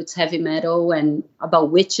 even though it's heavy metal and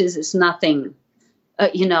about witches, it's nothing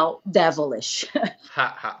devilish.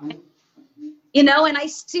 And I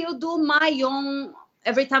still do my own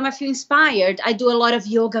every time I feel inspired, I do a lot of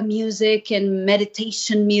yoga music and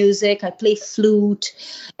meditation music. I play flute.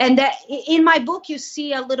 And that, in my book, you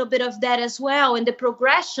see a little bit of that as well, and the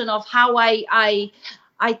progression of how I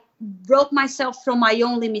broke myself from my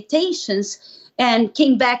own limitations and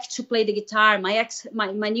came back to play the guitar.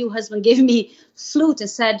 My new husband gave me flute and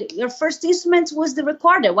said, your first instrument was the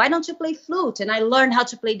recorder. Why don't you play flute? And I learned how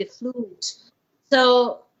to play the flute.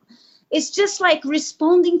 So it's just like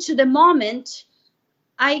responding to the moment.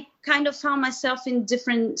 I kind of found myself in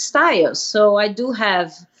different styles. So I do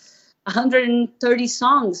have 130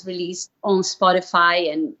 songs released on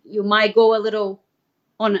Spotify, and you might go a little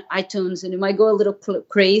on iTunes and you might go a little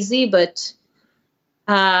crazy, but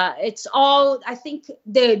it's all, I think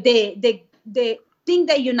the thing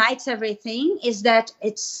that unites everything is that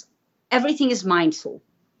everything is mindful.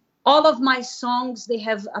 All of my songs, they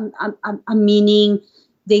have a meaning.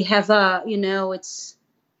 They have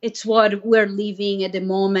it's what we're living at the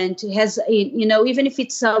moment. It has, even if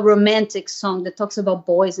it's a romantic song that talks about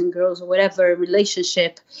boys and girls or whatever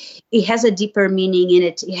relationship, it has a deeper meaning in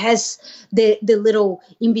it. It has the little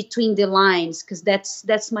in between the lines, because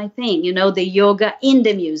that's my thing, the yoga in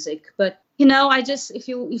the music. But I just, if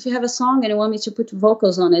you have a song and you want me to put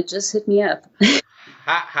vocals on it, just hit me up. Ha,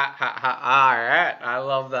 ha, ha, ha. All right. I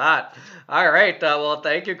love that. All right. Well,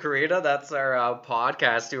 thank you, Karina. That's our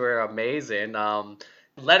podcast. You were amazing.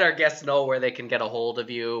 Let our guests know where they can get a hold of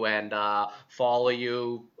you and follow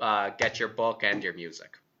you, get your book and your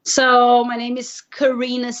music. So my name is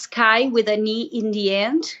Karina Sky with an E in the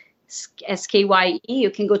end, Skye.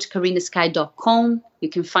 You can go to karinasky.com. You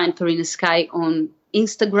can find Karina Sky on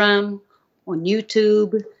Instagram, on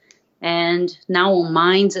YouTube, and now on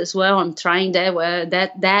Minds as well. I'm trying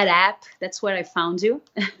that app. That's where I found you.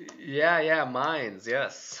 Yeah, Minds.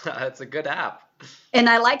 Yes, it's a good app. And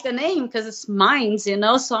I like the name because it's Minds,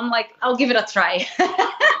 so I'm like, I'll give it a try.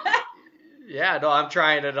 Yeah, no, I'm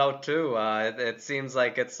trying it out too. It seems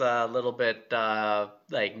like it's a little bit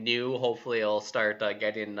new. Hopefully it'll start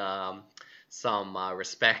getting some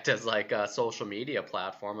respect as like a social media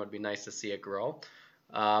platform. It would be nice to see it grow.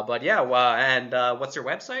 But yeah, and what's your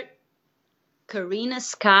website?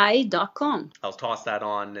 karinasky.com. I'll toss that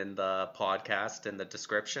on in the podcast in the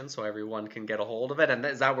description so everyone can get a hold of it. And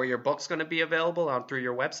is that where your book's going to be available through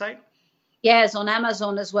your website? Yes, on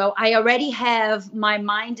Amazon as well. I already have My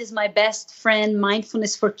Mind is My Best Friend,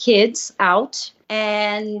 Mindfulness for Kids out.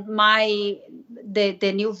 And the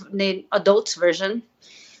adults version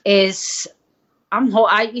is,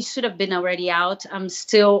 it should have been already out. I'm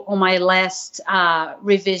still on my last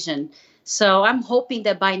revision. So I'm hoping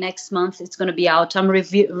that by next month it's going to be out. I'm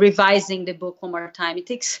revising the book one more time. It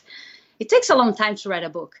takes a long time to write a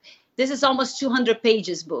book. This is almost 200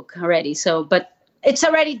 pages book already. So, but it's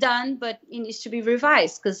already done, but it needs to be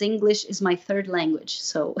revised because English is my third language.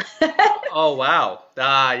 So. Oh, wow.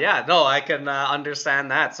 Yeah, no, I can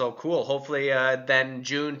understand that. So cool. Hopefully then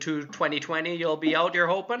June 2020, you'll be out, you're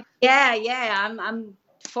hoping? Yeah. I'm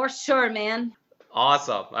for sure, man.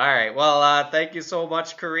 Awesome. All right. Well, thank you so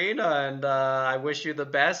much, Karina, and I wish you the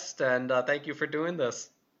best, and thank you for doing this.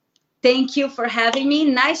 Thank you for having me.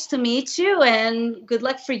 Nice to meet you, and good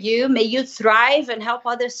luck for you. May you thrive and help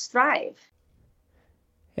others thrive.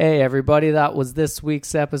 Hey, everybody. That was this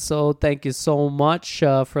week's episode. Thank you so much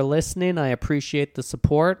for listening. I appreciate the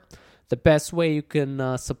support. The best way you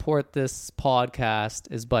can support this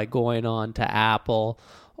podcast is by going on to Apple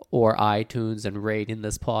or iTunes and rating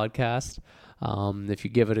this podcast. If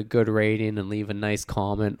you give it a good rating and leave a nice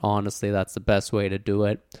comment, honestly, that's the best way to do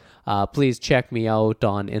it. Please check me out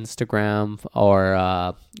on Instagram or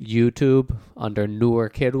YouTube under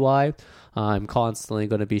Newer Kidwai. I'm constantly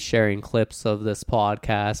going to be sharing clips of this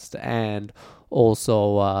podcast and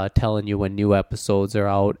also telling you when new episodes are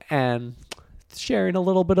out and sharing a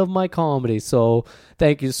little bit of my comedy. So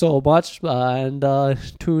thank you so much, and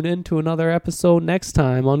tune in to another episode next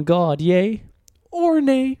time on God, Yay or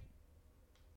Nay.